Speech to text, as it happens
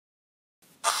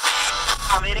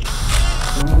meeting.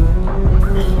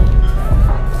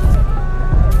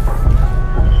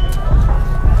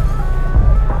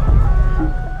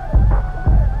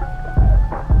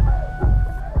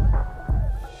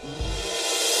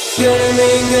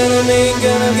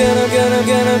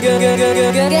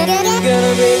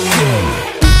 Gonna be king.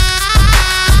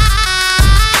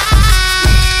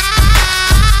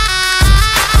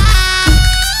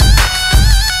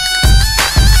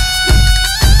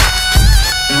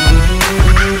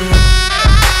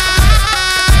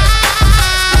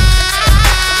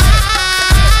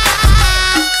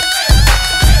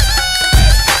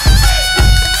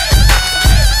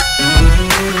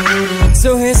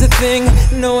 So here's the thing,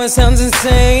 no, it sounds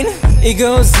insane.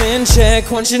 Ego's in check,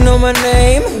 once you know my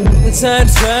name. And time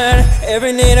tried,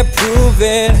 every day to prove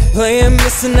it. Playing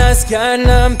Mr. Nice Guy,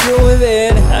 now I'm through with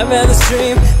it. I've had the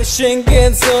stream, the shit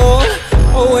gets old.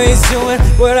 Always doing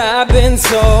what I've been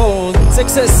told.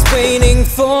 Success is waiting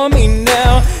for me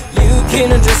now. You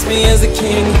can address me as a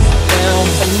king now.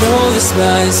 I know this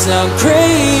might sound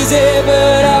crazy,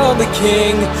 but I will be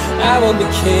king. I will be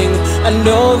king. I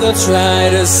know they'll try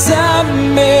to stop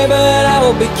me, but I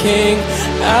will be king.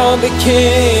 I will be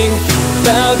king.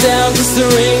 Bow down, cause the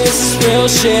ring is real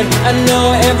shit. I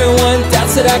know everyone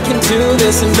doubts that I can do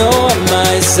this. I know I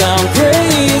might sound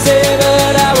crazy,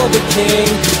 but I will be king.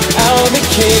 I will be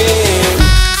king.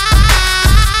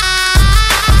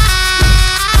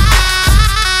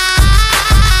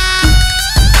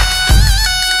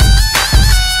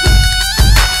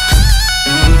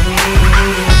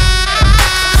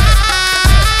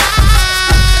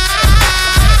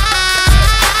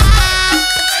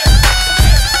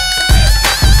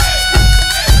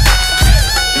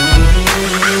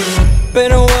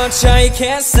 Better watch how you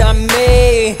can't stop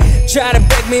me. Try to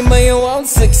beg me, but you won't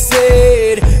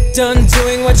succeed. Done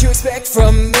doing what you expect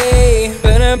from me.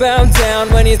 Better bow down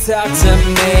when you talk to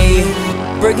me.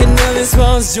 Breaking down these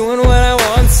walls, doing what I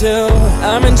want to.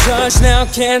 I'm in charge now,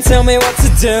 can't tell me what to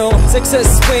do. Success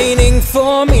is waiting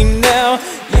for me now.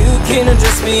 You can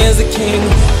address me as a king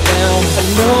now. I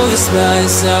know this might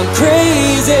sound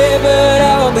crazy, but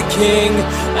I will be king.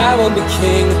 I will be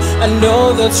king. I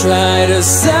know they'll try to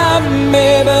stop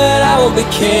me, but I will be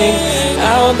king.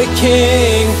 I will be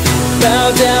king.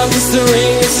 Bow down, cause the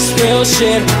ring is real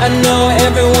shit. I know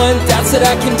everyone doubts that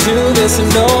I can do this. I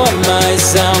know I might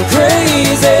sound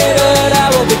crazy, but I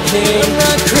will be king. I'm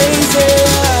not crazy.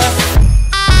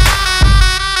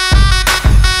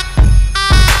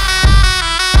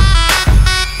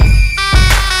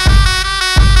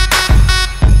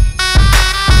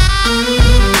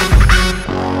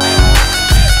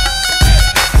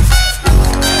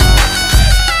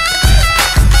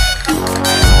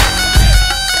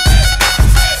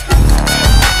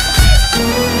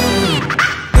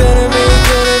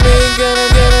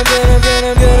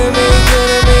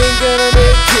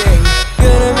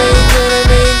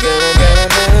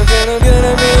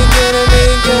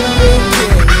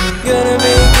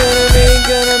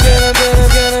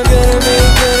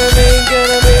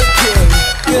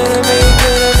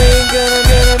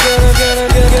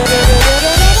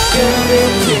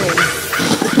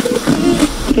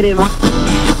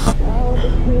 Crema.